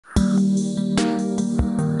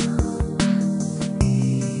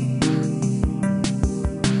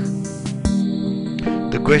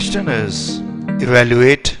The question is,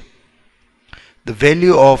 evaluate the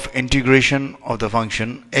value of integration of the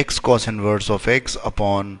function x cos inverse of x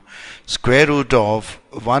upon square root of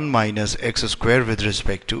 1 minus x square with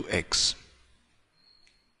respect to x.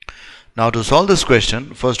 Now to solve this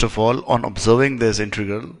question, first of all, on observing this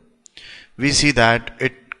integral, we see that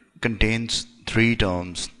it contains three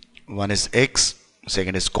terms. One is x,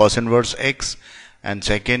 second is cos inverse x, and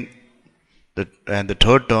the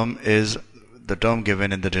third term is the term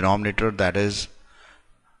given in the denominator, that is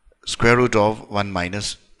square root of 1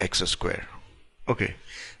 minus x square. Okay,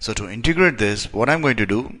 so to integrate this, what I'm going to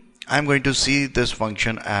do, I'm going to see this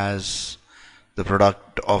function as the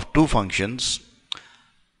product of two functions,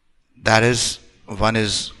 that is, one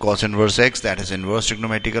is cos inverse x, that is inverse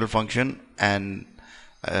trigonometrical function, and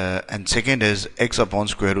second is x upon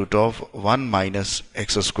square root of 1 minus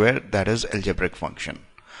x square, that is algebraic function.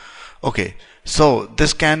 Okay, so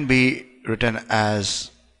this can be written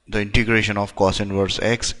as the integration of cos inverse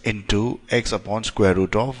x into x upon square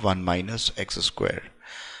root of 1 minus x square,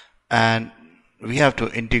 and we have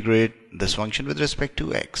to integrate this function with respect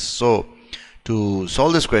to x. So to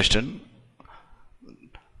solve this question,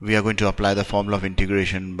 we are going to apply the formula of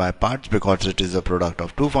integration by parts because it is a product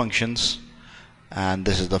of two functions, and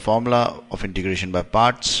this is the formula of integration by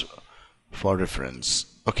parts for reference.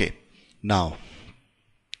 Okay, now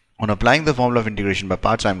on applying the formula of integration by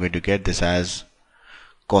parts, I'm going to get this as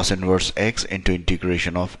cos inverse x into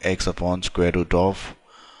integration of x upon square root of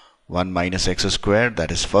 1 minus x square,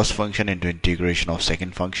 that is first function, into integration of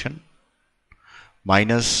second function,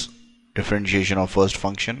 minus differentiation of first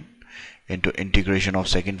function into integration of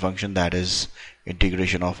second function, that is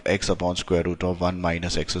integration of x upon square root of 1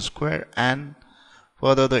 minus x square, and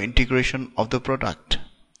further the integration of the product.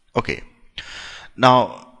 Okay,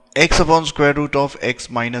 now x upon square root of x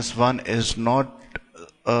minus 1 is not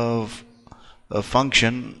a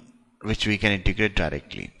function which we can integrate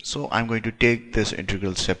directly. So I'm going to take this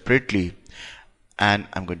integral separately and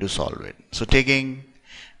I'm going to solve it. So taking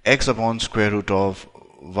x upon square root of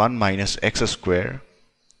 1 minus x square,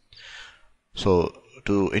 so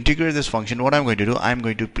to integrate this function, what I'm going to do, I'm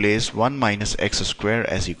going to place 1 minus x square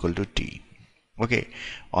as equal to t. Okay,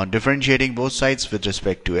 on differentiating both sides with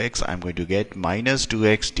respect to x, I'm going to get minus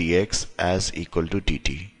 2x dx as equal to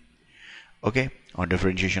dt. Okay, on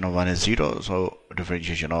differentiation of 1 is 0, so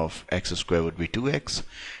differentiation of x square would be 2x.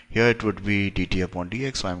 Here it would be dt upon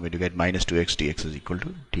dx, so I'm going to get minus 2x dx is equal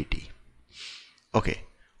to dt. Okay,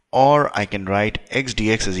 or I can write x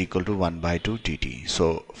dx is equal to 1 by 2 dt.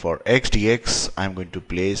 So for x dx, I'm going to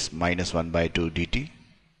place minus 1 by 2 dt,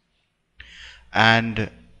 and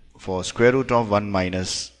for square root of 1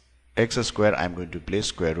 minus x square, I'm going to place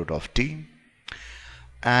square root of t,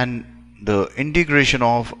 and the integration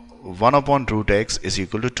of 1 upon root x is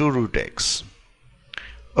equal to 2 root x.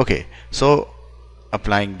 Okay, so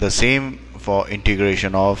applying the same for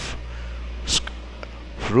integration of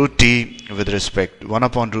root t with respect 1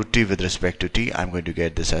 upon root t with respect to t, I'm going to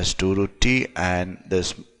get this as 2 root t and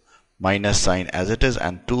this minus sign as it is,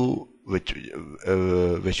 and 2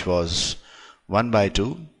 which was 1 by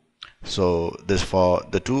 2. So this for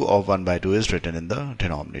the 2 of 1 by 2 is written in the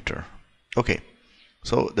denominator. Okay,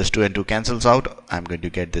 so this 2 and 2 cancels out. I'm going to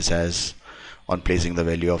get this as, on placing the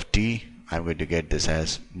value of t, I'm going to get this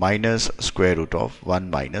as minus square root of 1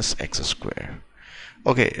 minus x square.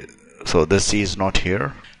 Okay, so this c is not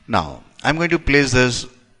here. Now I'm going to place this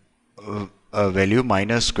value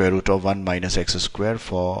minus square root of 1 minus x square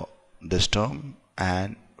for this term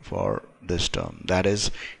and for this term, that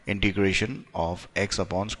is integration of x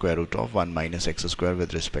upon square root of 1 minus x square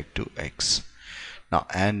with respect to x. Now,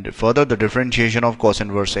 and further the differentiation of cos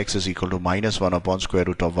inverse x is equal to minus 1 upon square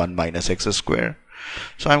root of 1 minus x square.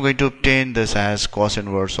 So I'm going to obtain this as cos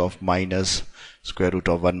inverse of minus square root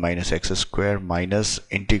of 1 minus x square minus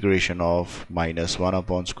integration of minus 1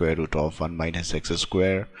 upon square root of 1 minus x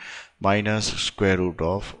square minus square root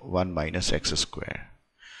of 1 minus x square.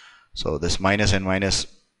 So this minus and minus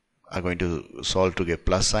are going to solve to get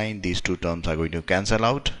plus sign. These two terms are going to cancel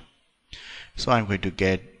out. So I'm going to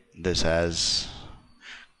get this as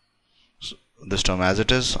this term as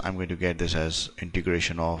it is. I'm going to get this as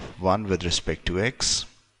integration of 1 with respect to x,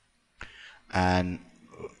 and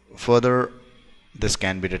further this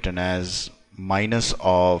can be written as minus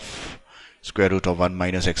of square root of 1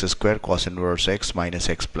 minus x square cos inverse x minus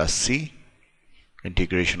x plus c.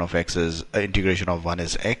 Integration of x is integration of 1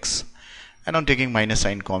 is x, and on taking minus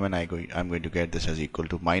sign common, I'm going to get this as equal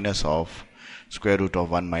to minus of square root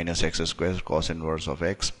of 1 minus x square cos inverse of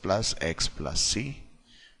x plus c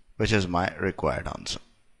which is my required answer.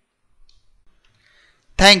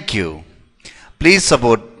 Thank you. Please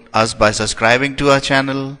support us by subscribing to our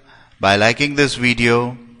channel, by liking this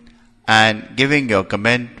video and giving your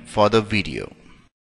comment for the video.